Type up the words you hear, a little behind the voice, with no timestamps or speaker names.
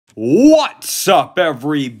What's up,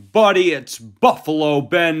 everybody? It's Buffalo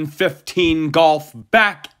Ben 15 Golf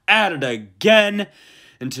back at it again.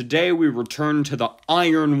 And today we return to the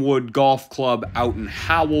Ironwood Golf Club out in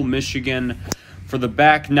Howell, Michigan for the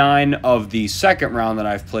back nine of the second round that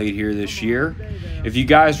I've played here this year. If you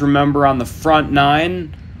guys remember on the front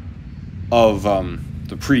nine of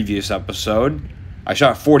the previous episode, I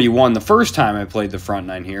shot 41 the first time I played the front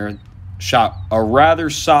nine here. Shot a rather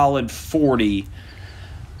solid 40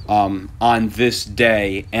 on this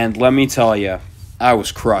day, and let me tell you, I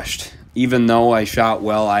was crushed. Even though I shot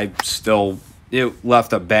well, it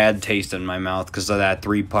left a bad taste in my mouth because of that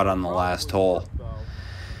 3-putt on the last hole.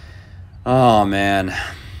 Oh man,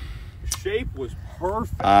 shape was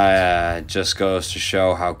perfect. It just goes to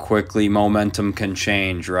show how quickly momentum can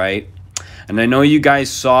change, right? And I know you guys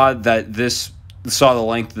saw the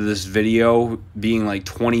length of this video being like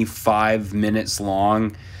 25 minutes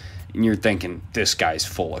long. And you're thinking, this guy's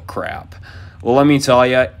full of crap. Well, let me tell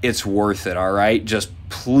you, it's worth it, all right? Just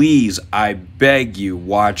please, I beg you,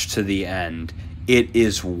 watch to the end. It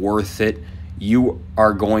is worth it. You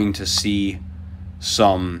are going to see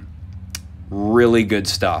some really good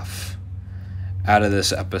stuff out of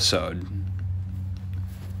this episode.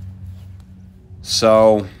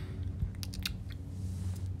 So,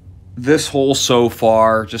 this hole so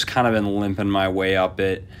far, just kind of been limping my way up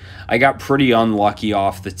it. I got pretty unlucky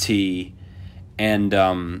off the tee, and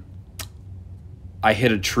I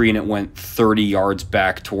hit a tree and it went 30 yards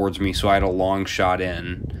back towards me, so I had a long shot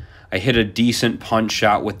in. I hit a decent punch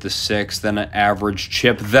shot with the 6, then an average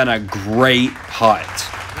chip, then a great putt.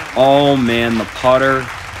 Oh man, the putter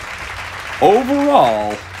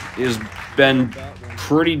overall has been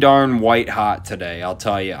pretty darn white hot today, I'll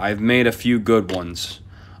tell you. I've made a few good ones.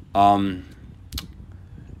 Number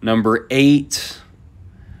 8...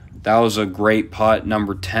 that was a great putt.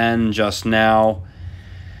 Number 10 just now.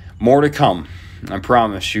 More to come. I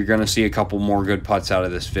promise you're going to see a couple more good putts out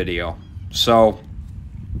of this video. So,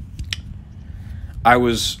 I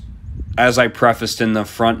was, as I prefaced in the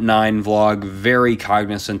front 9 vlog, very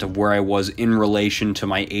cognizant of where I was in relation to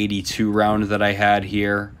my 82 round that I had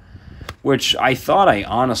here, which I thought I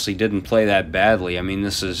honestly didn't play that badly. I mean,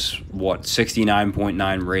 this is, what,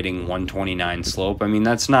 69.9 rating, 129 slope. I mean,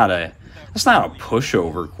 that's not a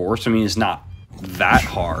pushover course. I mean, it's not that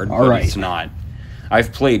hard, but it's not.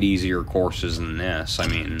 I've played easier courses than this. I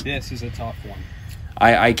mean, this is a tough one.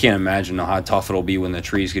 I can't imagine how tough it'll be when the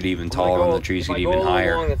trees get even taller and the trees get even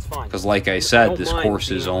higher. Because like I said, this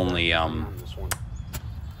course is only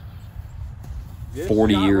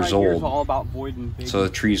 40 years old. So the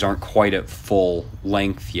trees aren't quite at full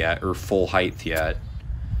length yet, or full height yet.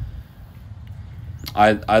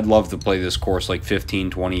 I'd love to play this course like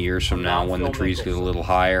 15, 20 years from now when the trees get a little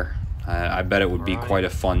higher. I bet it would be quite a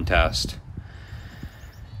fun test.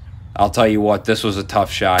 I'll tell you what, this was a tough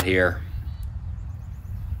shot here.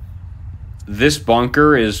 This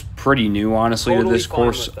bunker is pretty new, honestly, to this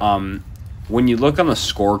course. When you look on the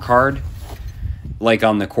scorecard, like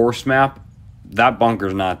on the course map, that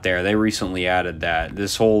bunker's not there. They recently added that.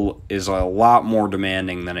 This hole is a lot more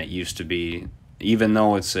demanding than it used to be. Even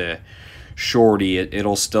though it's a shorty,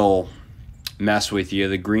 it'll still mess with you.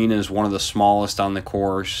 The green is one of the smallest on the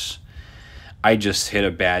course. I just hit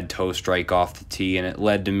a bad toe strike off the tee, and it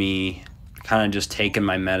led to me kind of just taking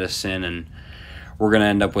my medicine, and we're going to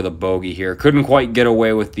end up with a bogey here. Couldn't quite get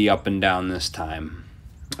away with the up and down this time,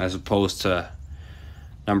 as opposed to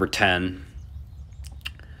number 10.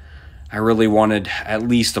 I really wanted at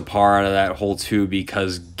least a par out of that hole too,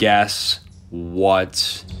 because guess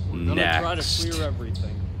what's next? Try to clear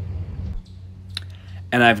everything.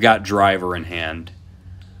 And I've got driver in hand.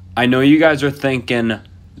 I know you guys are thinking,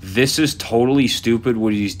 this is totally stupid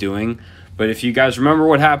what he's doing, but if you guys remember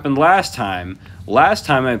what happened last time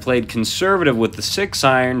I played conservative with the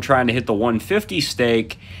 6-iron trying to hit the 150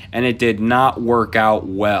 stake, and it did not work out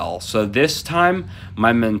well. So this time,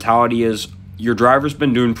 my mentality is, your driver's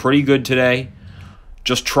been doing pretty good today.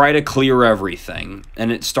 Just try to clear everything.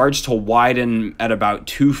 And it starts to widen at about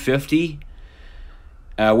 250.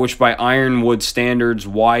 Which by Ironwood standards,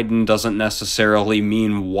 widen doesn't necessarily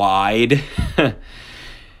mean wide,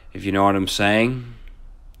 if you know what I'm saying.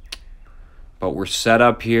 But we're set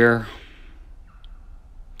up here.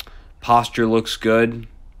 Posture looks good.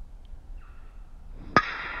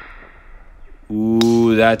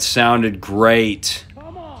 Ooh, that sounded great.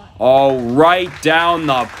 Oh, right down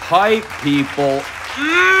the pipe, people.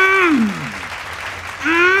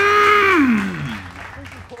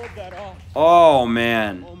 Oh,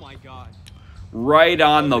 man. Oh, my God. Right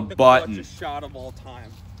on the button. Shot of all time.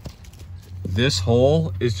 This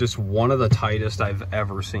hole is just one of the tightest I've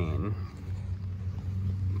ever seen.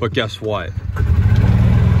 But guess what?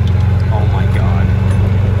 Oh my God.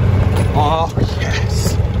 Oh,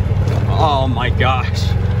 yes. Oh my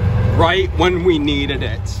gosh. Right when we needed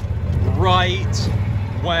it. Right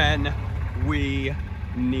when we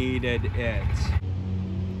needed it.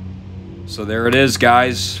 So there it is,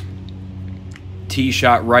 guys. Tee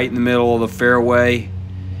shot right in the middle of the fairway.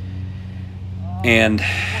 And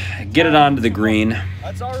get it onto the green.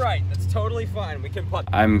 That's all right. That's totally fine. We can putt.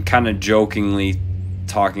 I'm kind of jokingly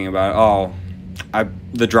talking about, oh,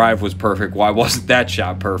 the drive was perfect. Why wasn't that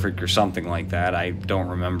shot perfect or something like that? I don't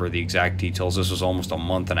remember the exact details. This was almost a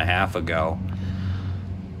month and a half ago.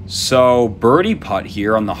 So, birdie putt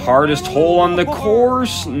here on the hardest hole on the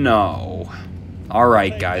course? No. All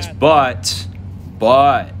right, guys, but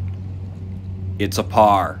it's a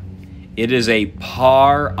par. It is a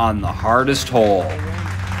par on the hardest hole.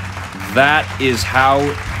 That is how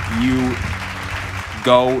you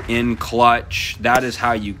go in clutch. That is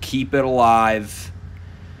how you keep it alive.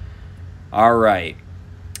 All right.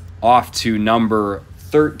 Off to number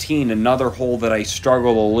 13, another hole that I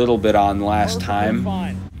struggled a little bit on last time.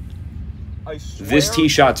 This tee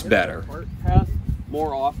shot's better. Path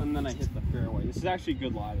more often than I hit the fairway. This is actually a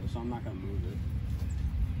good lie, though, so I'm not going to move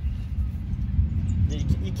it.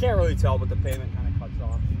 You can't really tell, but the pavement kind of cuts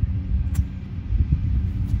off.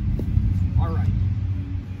 All right.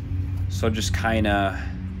 So just kind of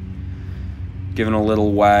giving a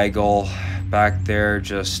little waggle back there,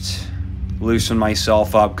 just loosen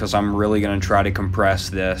myself up because I'm really going to try to compress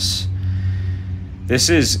this. This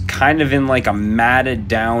is kind of in like a matted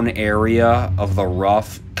down area of the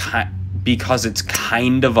rough because it's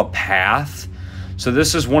kind of a path. So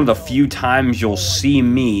this is one of the few times you'll see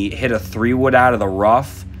me hit a 3-wood out of the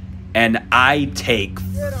rough and I take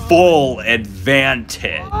full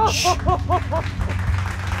advantage.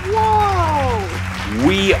 Whoa!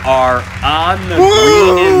 We are on the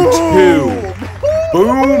green in 2.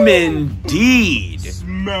 Boom indeed.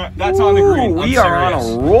 That's on the green. We are on a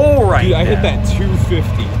roll right now. I hit that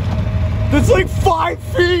 250. That's like 5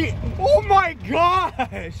 feet. Oh my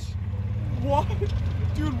gosh. What?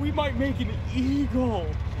 Dude, we might make an eagle.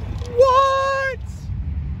 What?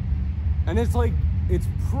 And it's like, it's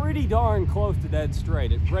pretty darn close to dead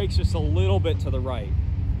straight. It breaks just a little bit to the right.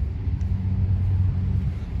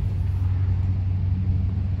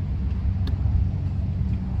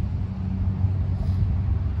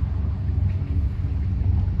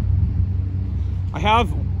 I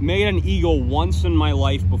have made an eagle once in my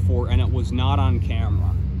life before, and it was not on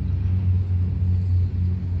camera.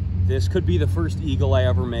 This could be the first eagle I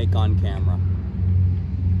ever make on camera.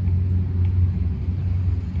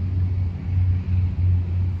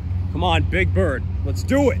 Come on, Big Bird. Let's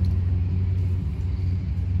do it.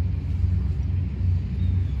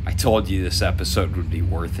 I told you this episode would be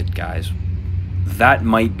worth it, guys. That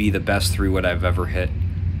might be the best 3-wood I've ever hit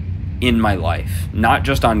in my life. Not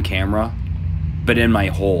just on camera, but in my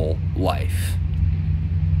whole life.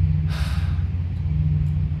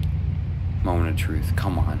 Moment of truth.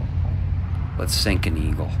 Come on. Let's sink an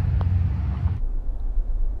eagle.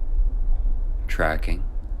 Tracking.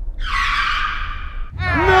 No!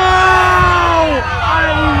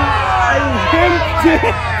 I pinked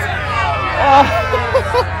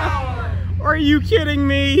it! Are you kidding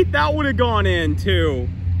me? That would have gone in too.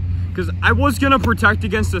 Because I was going to protect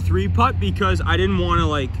against a 3-putt because I didn't want to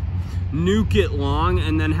like nuke it long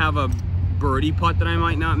and then have a birdie putt that I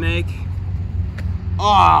might not make.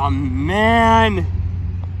 Oh man.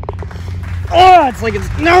 Oh, it's like it's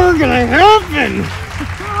never gonna happen.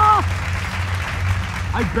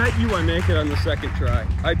 I bet you I make it on the second try.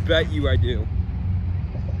 I bet you I do.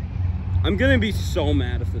 I'm gonna be so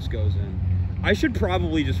mad if this goes in. I should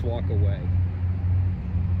probably just walk away.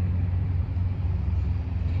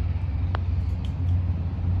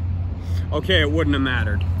 Okay, it wouldn't have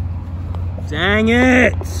mattered. Dang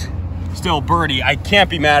it! Still birdie, I can't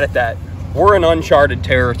be mad at that. We're in uncharted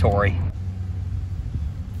territory.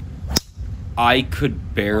 I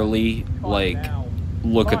could barely, like,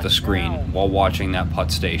 look at the screen while watching that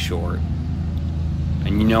putt stay short.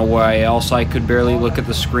 And you know why else I could barely look at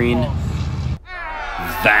the screen?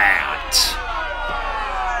 That!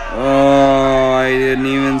 Oh, I didn't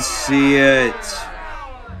even see it.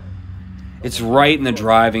 It's right in the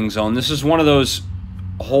driving zone. This is one of those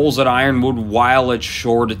holes at Ironwood. While it's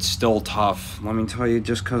short, it's still tough. Let me tell you,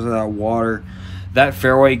 just because of that water, that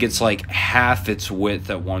fairway gets like half its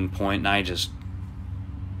width at one point, and I just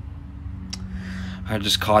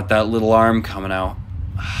caught that little arm coming out.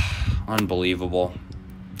 Unbelievable.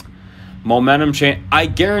 Momentum change. I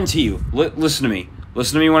guarantee you, listen to me.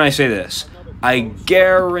 Listen to me when I say this. I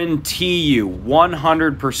guarantee you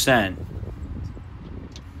 100%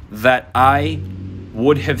 that I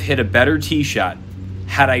would have hit a better tee shot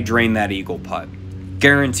had I drained that eagle putt.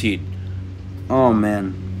 Guaranteed. Oh,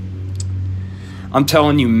 man. I'm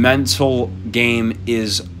telling you, mental game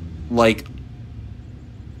is, like,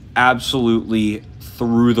 absolutely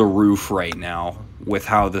through the roof right now with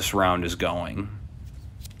how this round is going.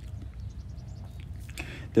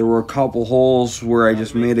 There were a couple holes where I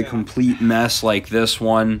just made a complete mess like this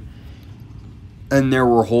one. And there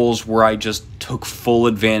were holes where I just took full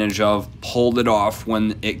advantage of, pulled it off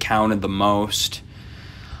when it counted the most.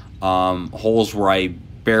 Holes where I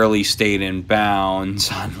barely stayed in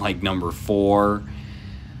bounds on like number 4.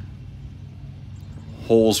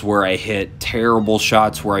 Holes where I hit terrible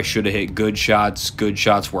shots where I should have hit good shots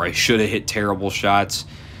where I should have hit terrible shots.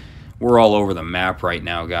 We're all over the map right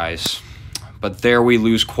now, guys. But there we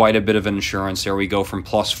lose quite a bit of insurance. There we go from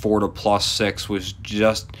 +4 to +6, was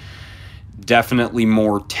just definitely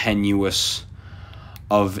more tenuous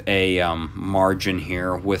of a margin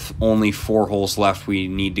here. With only 4 holes left, we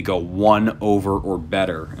need to go 1 over or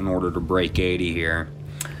better in order to break 80 here.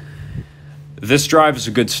 This drive is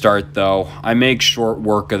a good start, though. I make short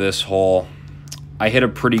work of this hole. I hit a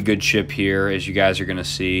pretty good chip here, as you guys are going to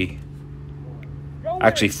see.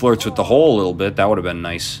 Actually flirts with the hole a little bit. That would have been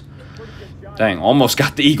nice. Dang, almost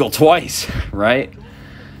got the eagle twice, right?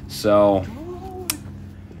 So,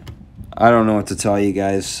 I don't know what to tell you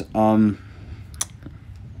guys.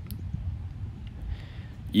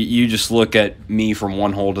 You just look at me from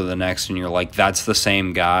one hole to the next and you're like, that's the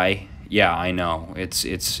same guy. Yeah, I know.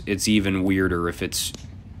 It's even weirder if it's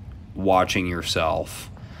watching yourself.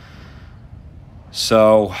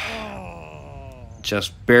 So,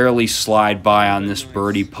 just barely slide by on this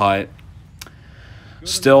birdie putt.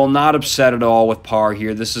 Still not upset at all with par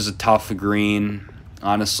here. This is a tough green.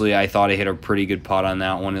 Honestly, I thought I hit a pretty good putt on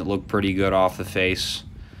that one. It looked pretty good off the face.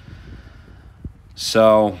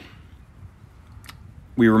 So,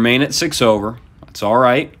 we remain at 6 over. That's all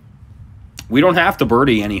right. We don't have to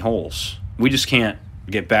birdie any holes. We just can't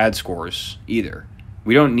get bad scores either.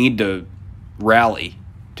 We don't need to rally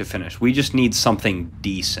to finish. We just need something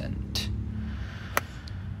decent.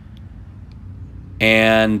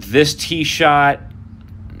 And this tee shot,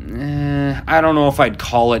 I don't know if I'd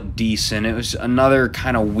call it decent. It was another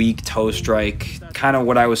kind of weak toe strike, kind of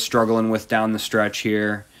what I was struggling with down the stretch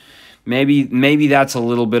here. Maybe that's a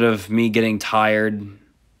little bit of me getting tired.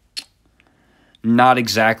 Not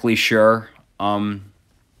exactly sure.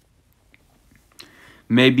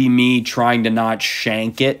 Maybe me trying to not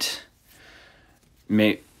shank it.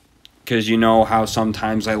 Because you know how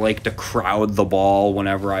sometimes I like to crowd the ball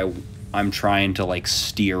whenever I'm trying to like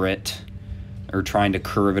steer it or trying to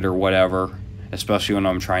curve it or whatever, especially when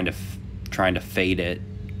I'm trying to fade it.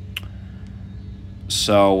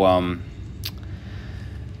 So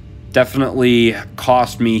definitely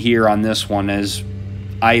cost me here on this one, as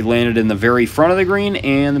I landed in the very front of the green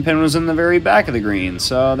and the pin was in the very back of the green.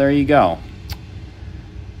 So there you go.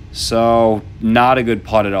 So not a good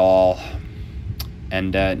putt at all.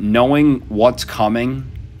 And knowing what's coming,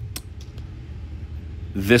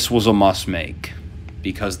 this was a must make,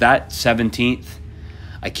 because that 17th,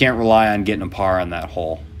 I can't rely on getting a par on that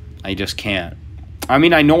hole. I just can't. I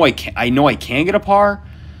mean, I know I can get a par,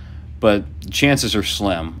 but chances are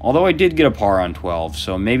slim. Although I did get a par on 12,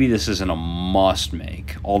 so maybe this isn't a must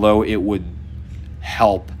make, although it would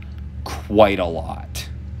help quite a lot.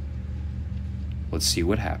 Let's see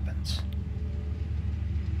what happens.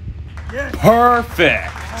 Yes.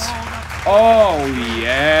 Perfect. Oh,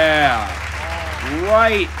 yeah.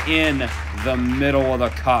 Right in the middle of the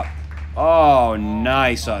cup. Oh,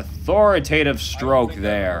 nice. Authoritative stroke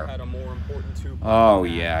there. Oh,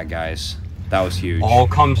 yeah, guys. That was huge. All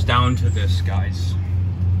comes down to this, guys.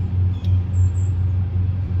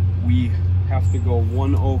 We have to go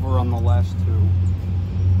 1 over on the last 2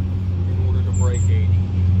 in order to break 80.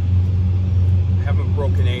 I haven't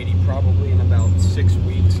broken 80 probably in about 6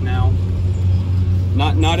 weeks now.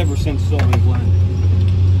 Not ever since Sylvan Glen.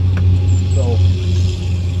 So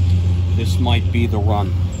this might be the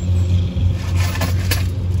run.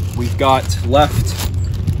 We've got left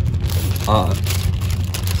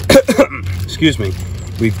excuse me.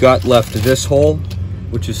 We've got left this hole,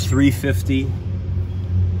 which is 350,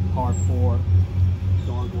 par 4,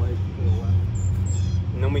 dog leg to the left.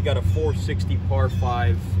 And then we got a 460 par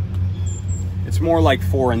 5. It's more like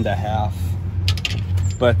 4.5,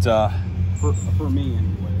 but for me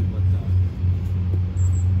anyway. But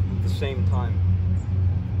at the same time,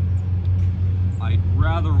 I'd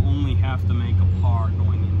rather only have to make a par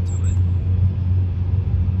going into it.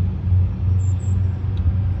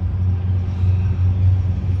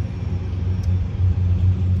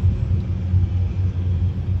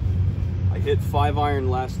 hit 5-iron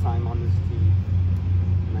last time on this tee,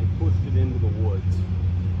 and I pushed it into the woods.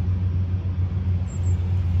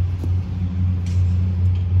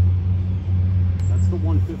 That's the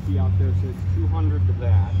 150 out there, so it's 200 to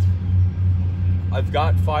that. I've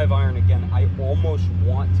got 5-iron again. I almost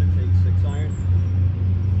want to take 6-iron,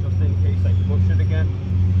 just in case I push it again,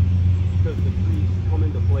 because the trees come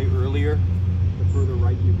into play earlier the further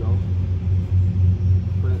right you go.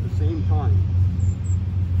 But at the same time,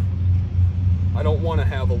 I don't want to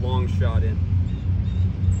have a long shot in.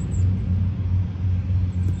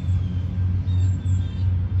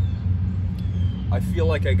 I feel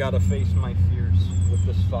like I gotta face my fears with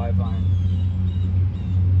this 5-iron.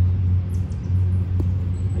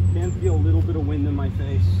 I can feel a little bit of wind in my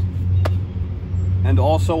face. And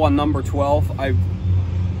also on number 12, I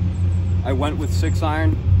went with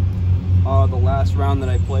 6-iron the last round that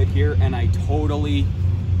I played here, and I totally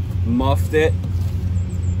muffed it.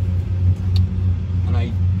 And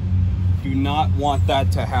I do not want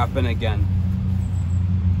that to happen again.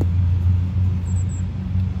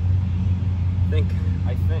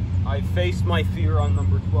 I think I faced my fear on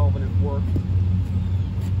number 12 and it worked.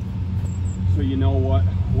 So you know what?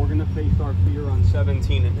 We're gonna face our fear on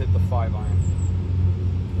 17 and hit the 5-iron.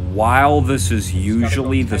 While this is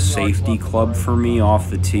usually the safety club for me off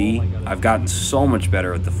the tee, I've gotten so much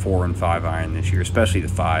better at the 4 and 5-iron this year, especially the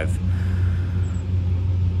 5.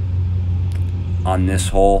 On this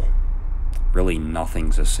hole, really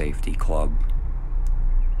nothing's a safety club.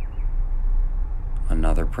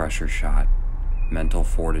 Another pressure shot. Mental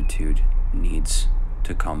fortitude needs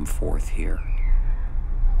to come forth here.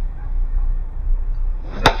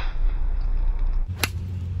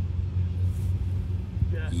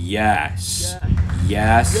 Yes.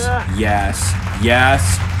 Yes. Yes.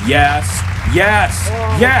 Yes. Yes. Yes.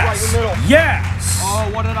 Yes. Yes.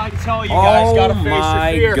 Oh, what did I tell you guys? Gotta face your fear.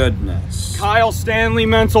 Oh my goodness. Kyle Stanley,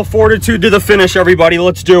 mental fortitude to the finish, everybody.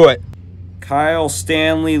 Let's do it. Kyle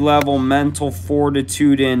Stanley level mental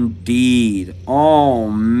fortitude indeed. Oh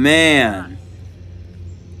man.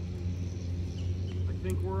 I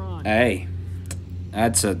think we're on. Hey.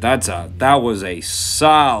 That was a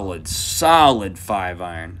solid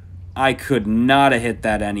 5-iron. I could not have hit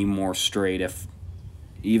that any more straight that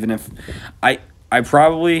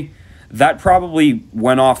probably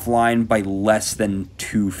went offline by less than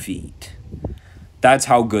 2 feet. That's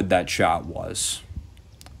how good that shot was.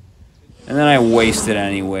 And then I wasted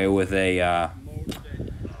anyway with a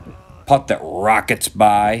putt that rockets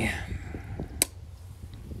by.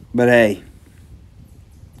 But hey,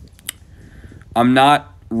 I'm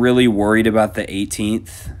not really worried about the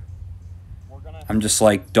 18th. I'm just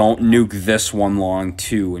like, don't nuke this one long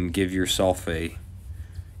too and give yourself a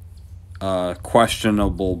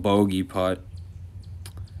questionable bogey putt.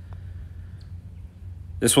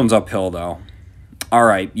 This one's uphill though. All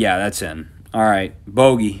right, yeah, that's in. All right,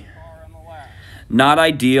 bogey. Not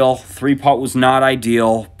ideal. 3-putt was not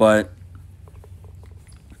ideal, but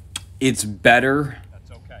it's better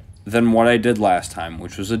than what I did last time,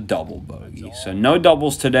 which was a double bogey. So no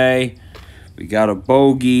doubles today. We got a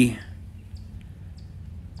bogey.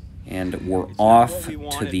 And we're off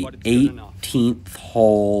to the 18th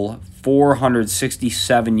hole.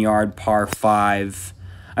 467-yard par 5.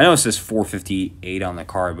 I know it says 458 on the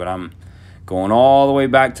card, but I'm going all the way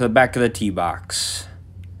back to the back of the tee box.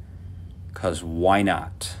 Because why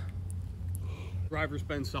not? Driver's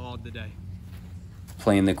been solid today.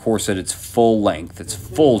 Playing the course at its full length. It's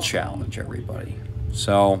full challenge, everybody.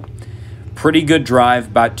 So, pretty good drive.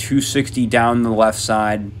 About 260 down the left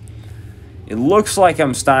side. It looks like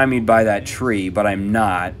I'm stymied by that tree, but I'm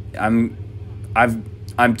not. I'm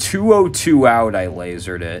 202 out. I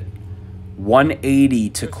lasered it. 180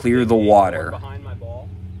 to clear the water.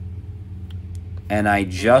 And I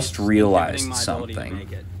just realized something.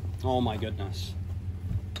 Oh my goodness.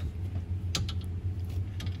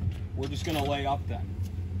 We're just gonna lay up then.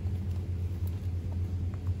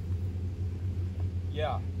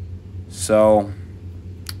 Yeah. So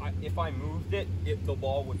if I moved it, the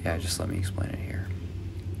ball would. Yeah, just let me explain it here.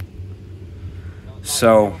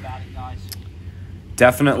 So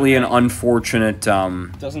definitely an unfortunate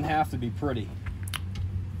doesn't have to be pretty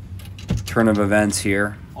turn of events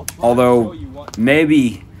here. Although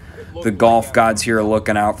maybe the golf gods here are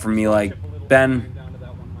looking out for me like, Ben,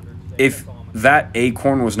 if that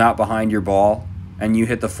acorn was not behind your ball and you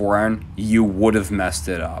hit the 4-iron, you would have messed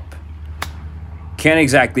it up. Can't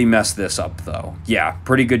exactly mess this up, though. Yeah,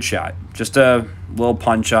 pretty good shot. Just a little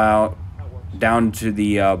punch out down to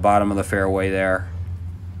the bottom of the fairway there.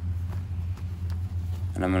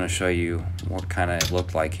 And I'm going to show you what kind of it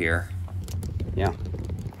looked like here. Yeah.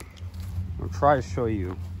 I'll try to show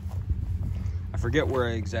you forget where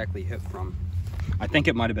I exactly hit from. I think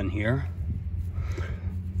it might have been here.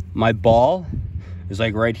 My ball is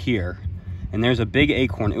like right here, and there's a big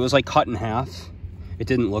acorn. It was like cut in half. It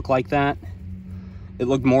didn't look like that. It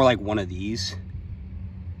looked more like one of these.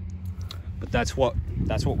 But that's what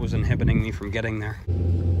was inhibiting me from getting there.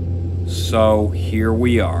 So here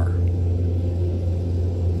we are.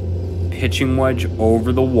 Pitching wedge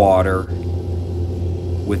over the water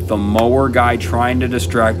with the mower guy trying to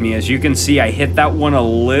distract me. As you can see, I hit that one a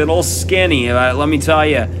little skinny. Let me tell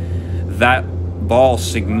you, that ball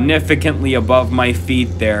significantly above my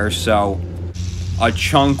feet there, so a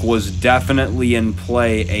chunk was definitely in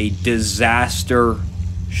play. A disaster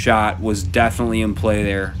shot was definitely in play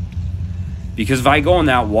there. Because if I go in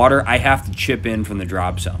that water, I have to chip in from the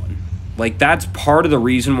drop zone. Like, that's part of the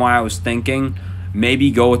reason why I was thinking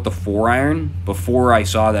maybe go with the 4-iron before I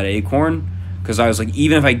saw that acorn. Because I was like,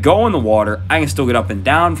 even if I go in the water, I can still get up and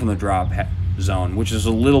down from the drop zone, which is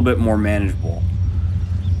a little bit more manageable.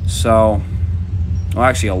 So, well,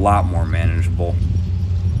 actually a lot more manageable.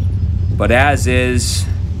 But as is,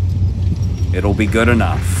 it'll be good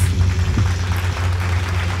enough.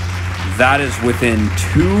 That is within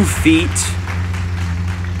 2 feet.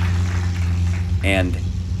 And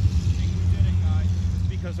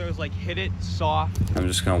because I was like, hit it soft. I'm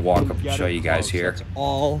just gonna walk up and show you guys here. That's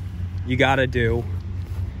all you gotta do.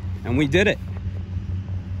 And we did it.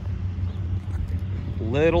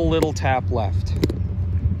 Little tap left.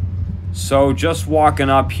 So just walking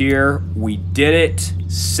up here, we did it.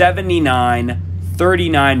 79,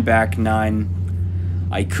 39 back 9.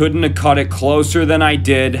 I couldn't have cut it closer than I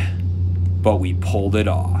did, but we pulled it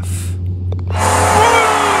off.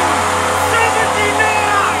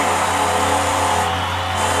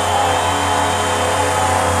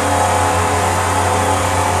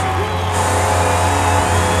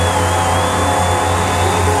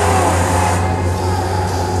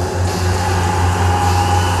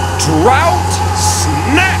 Drought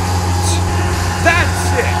snapped! That's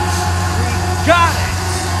it! We got it!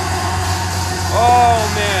 Oh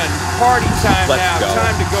man, party time now.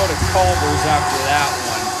 Time to go to Culver's after that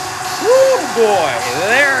one. Woo boy,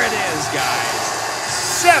 there it is, guys.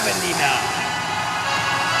 79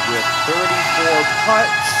 with 34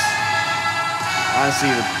 putts. Honestly,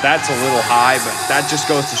 that's a little high, but that just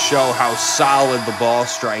goes to show how solid the ball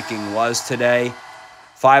striking was today.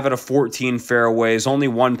 5 out of 14 fairways, only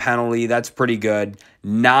 1 penalty. That's pretty good.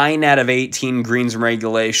 9 out of 18 greens in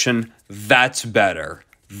regulation. That's better.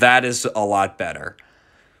 That is a lot better.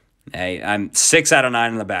 Hey, I'm 6 out of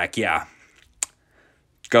 9 in the back. Yeah.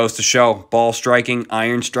 Goes to show ball striking,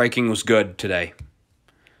 iron striking was good today.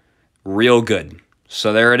 Real good.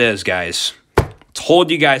 So there it is, guys.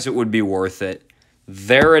 Told you guys it would be worth it.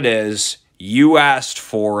 There it is. You asked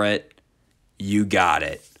for it. You got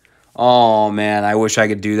it. Oh, man, I wish I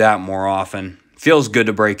could do that more often. Feels good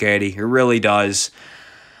to break 80. It really does.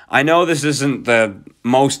 I know this isn't the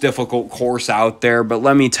most difficult course out there, but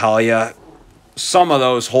let me tell you, some of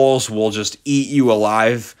those holes will just eat you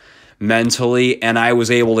alive mentally, and I was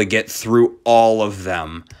able to get through all of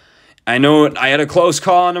them. I know I had a close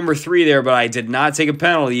call on number 3 there, but I did not take a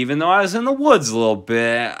penalty, even though I was in the woods a little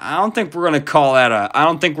bit. I don't think we're gonna call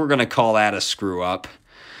that a screw up.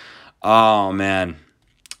 Oh, man.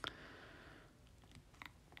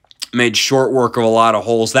 Made short work of a lot of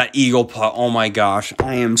holes. That eagle putt, oh my gosh.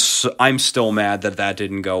 I'm still mad that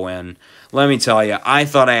didn't go in. Let me tell you, I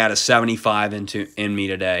thought I had a 75 in me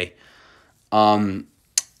today. Because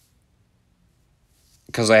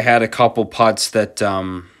I had a couple putts that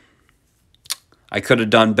I could have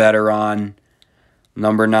done better on.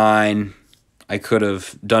 Number 9, I could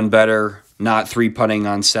have done better not 3-putting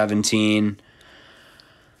on 17.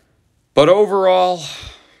 But overall,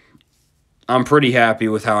 I'm pretty happy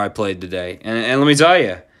with how I played today. And let me tell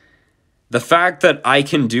you, the fact that I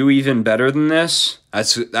can do even better than this,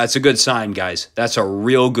 that's a good sign, guys. That's a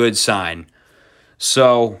real good sign.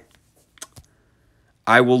 So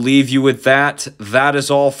I will leave you with that. That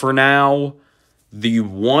is all for now. The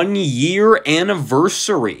 1-year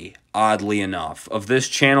anniversary, oddly enough, of this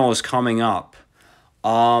channel is coming up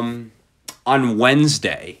on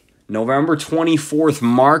Wednesday, November 24th.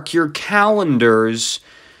 Mark your calendars.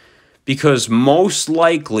 Because most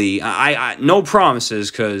likely, I no promises,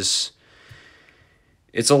 because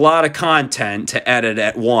it's a lot of content to edit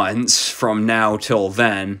at once from now till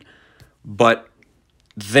then. But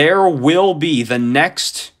there will be, the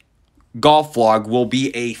next golf vlog will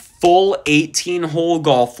be a full 18-hole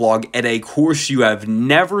golf vlog at a course you have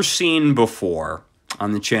never seen before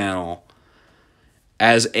on the channel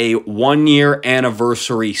as a 1-year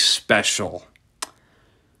anniversary special.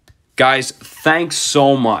 Guys, thanks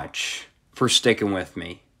so much for sticking with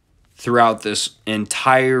me throughout this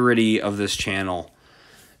entirety of this channel.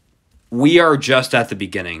 We are just at the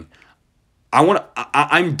beginning.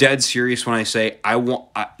 I'm dead serious when I say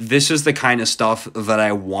this is the kind of stuff that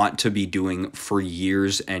I want to be doing for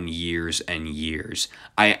years and years and years.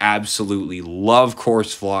 I absolutely love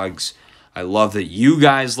course vlogs. I love that you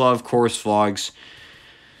guys love course vlogs.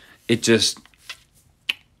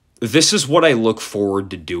 This is what I look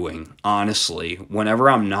forward to doing, honestly.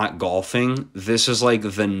 Whenever I'm not golfing, this is like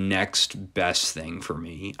the next best thing for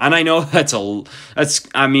me. And I know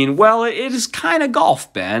well, it is kind of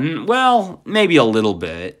golf, Ben. Well, maybe a little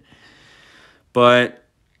bit. But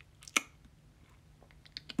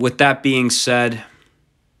with that being said,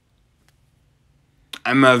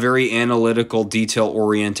 I'm a very analytical,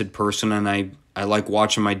 detail-oriented person, and I like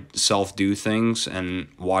watching myself do things and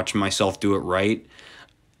watching myself do it right.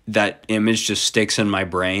 That image just sticks in my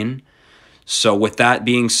brain. So with that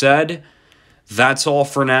being said, that's all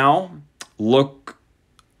for now. Look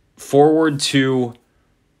forward to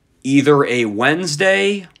either a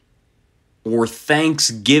Wednesday or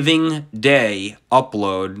Thanksgiving Day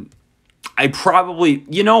upload. I probably,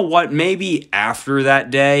 you know what, maybe after that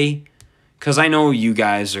day, because I know you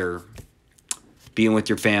guys are being with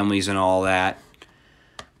your families and all that.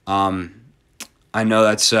 I know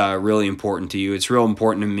that's really important to you. It's real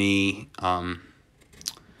important to me.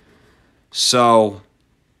 So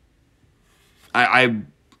I'm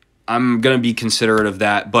going to be considerate of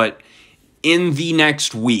that. But in the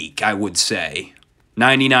next week, I would say,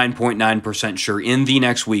 99.9% sure, in the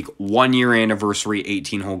next week, 1 year anniversary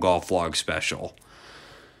 18-hole golf vlog special.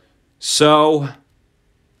 So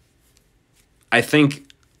I think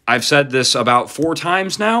I've said this about 4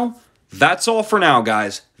 times now. That's all for now,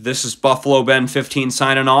 guys. This is Buffalo Ben 15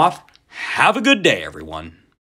 signing off. Have a good day, everyone.